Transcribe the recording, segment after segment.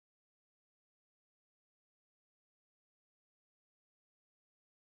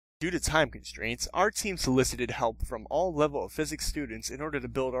Due to time constraints, our team solicited help from all level of physics students in order to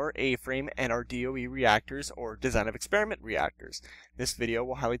build our A-frame and our DOE reactors, or design of experiment reactors. This video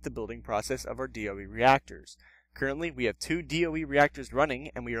will highlight the building process of our DOE reactors. Currently, we have 2 DOE reactors running,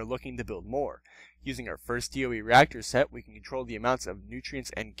 and we are looking to build more. Using our first DOE reactor set, we can control the amounts of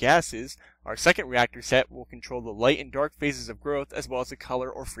nutrients and gases. Our second reactor set will control the light and dark phases of growth, as well as the color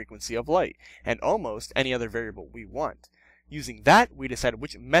or frequency of light, and almost any other variable we want. Using that, we decide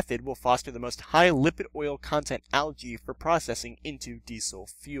which method will foster the most high lipid oil content algae for processing into diesel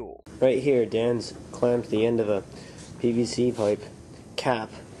fuel. Right here, Dan's clamped the end of a PVC pipe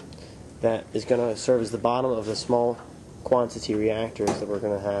cap that is going to serve as the bottom of the small quantity reactors that we're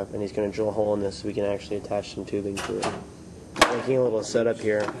going to have, and he's going to drill a hole in this so we can actually attach some tubing to it. Making a little setup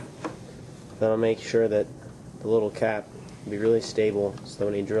here that'll make sure that the little cap will be really stable so that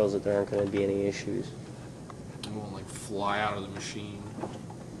when he drills it there aren't going to be any issues. It won't like fly out of the machine.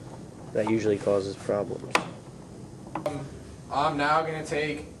 That usually causes problems. I'm now going to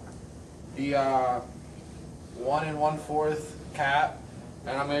take the 1 1/4 cap,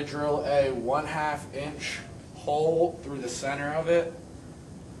 and I'm going to drill a 1/2 inch hole through the center of it.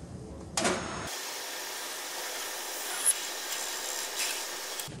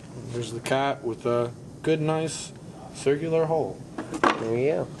 There's the cap with a good, nice circular hole. There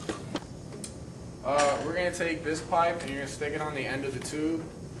you go. We're going to take this pipe and you're going to stick it on the end of the tube,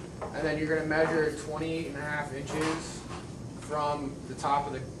 and then you're going to measure 20.5 inches from the top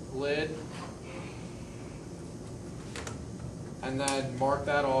of the lid, and then mark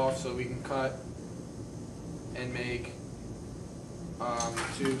that off so we can cut and make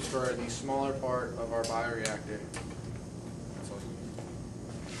tubes for the smaller part of our bioreactor.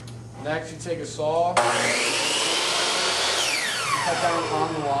 Next, you take a saw, cut down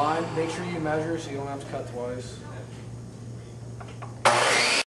on the line. Make sure you measure so you don't have to cut twice.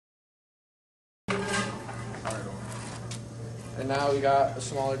 And now we got a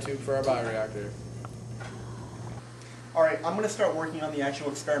smaller tube for our bioreactor. Alright, I'm going to start working on the actual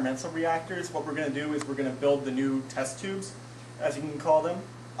experimental reactors. What we're going to do is we're going to build the new test tubes, as you can call them,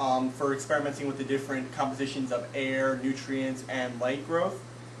 for experimenting with the different compositions of air, nutrients, and light growth.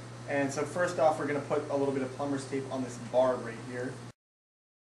 And so first off, we're going to put a little bit of plumber's tape on this bar right here.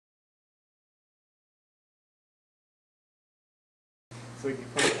 So we can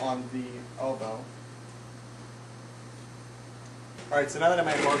put it on the elbow. Alright, so now that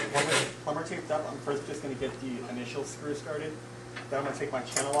I have my plumber taped up, I'm first just going to get the initial screw started. Then I'm going to take my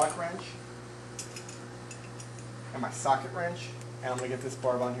channel lock wrench and my socket wrench, and I'm going to get this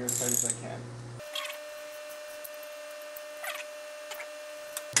barb on here as tight as I can.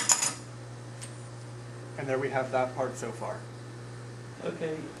 And there we have that part so far.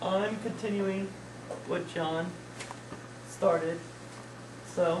 Okay, I'm continuing what John started.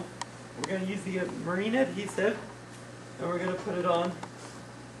 So, we're going to use the marine adhesive, and we're going to put it on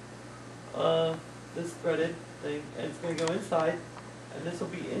this threaded thing, and it's going to go inside, and this will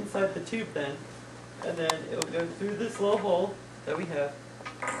be inside the tube then, and then it will go through this little hole that we have,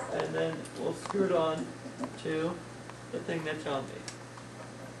 and then we'll screw it on to the thing that John made.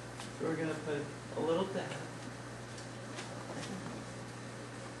 So we're going to put a little dab.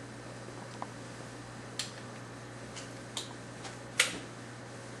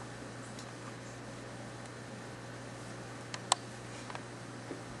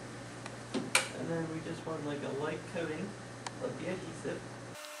 And then we just want like a light coating of the adhesive.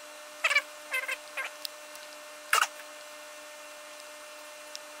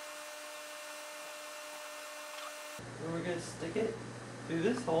 And we're going to stick it through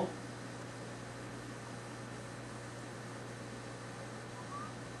this hole.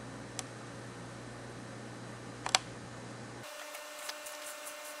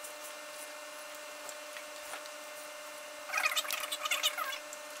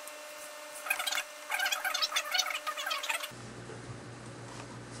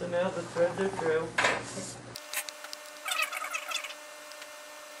 So now the threads are through.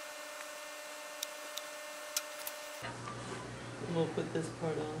 And we'll put this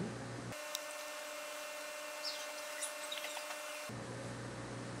part on.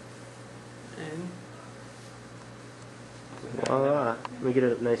 And Voila. Let me get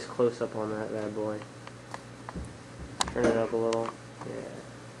a nice close-up on that bad boy. Turn it up a little. Yeah.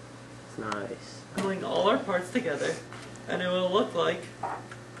 It's nice. pulling all our parts together, and it will look like,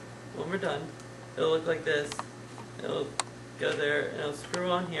 when we're done, it'll look like this. It'll go there, and it'll screw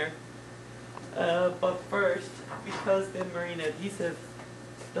on here. But first, because the marine adhesive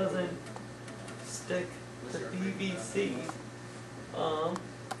doesn't stick to PVC,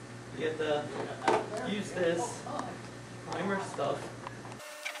 you have to use this primer stuff.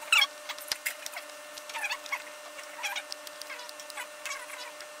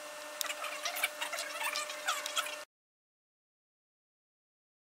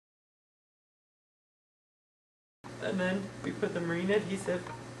 And then we put the marine adhesive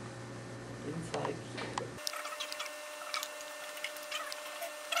inside.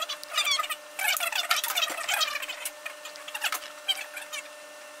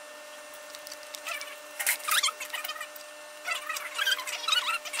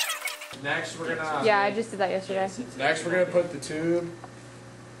 Next, we're gonna. Yeah, I just did that yesterday. Next, we're gonna put the tube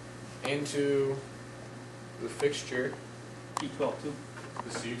into the fixture, T12 too.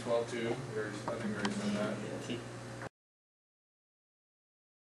 the C12 tube. I think we already said that. T.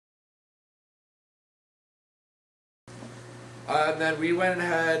 And then we went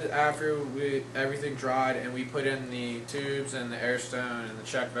ahead after everything dried, and we put in the tubes and the air stone and the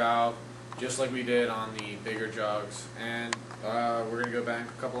check valve, just like we did on the bigger jugs. And we're gonna go bang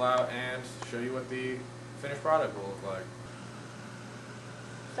a couple out and show you what the finished product will look like.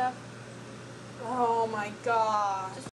 Stuff. Oh my god.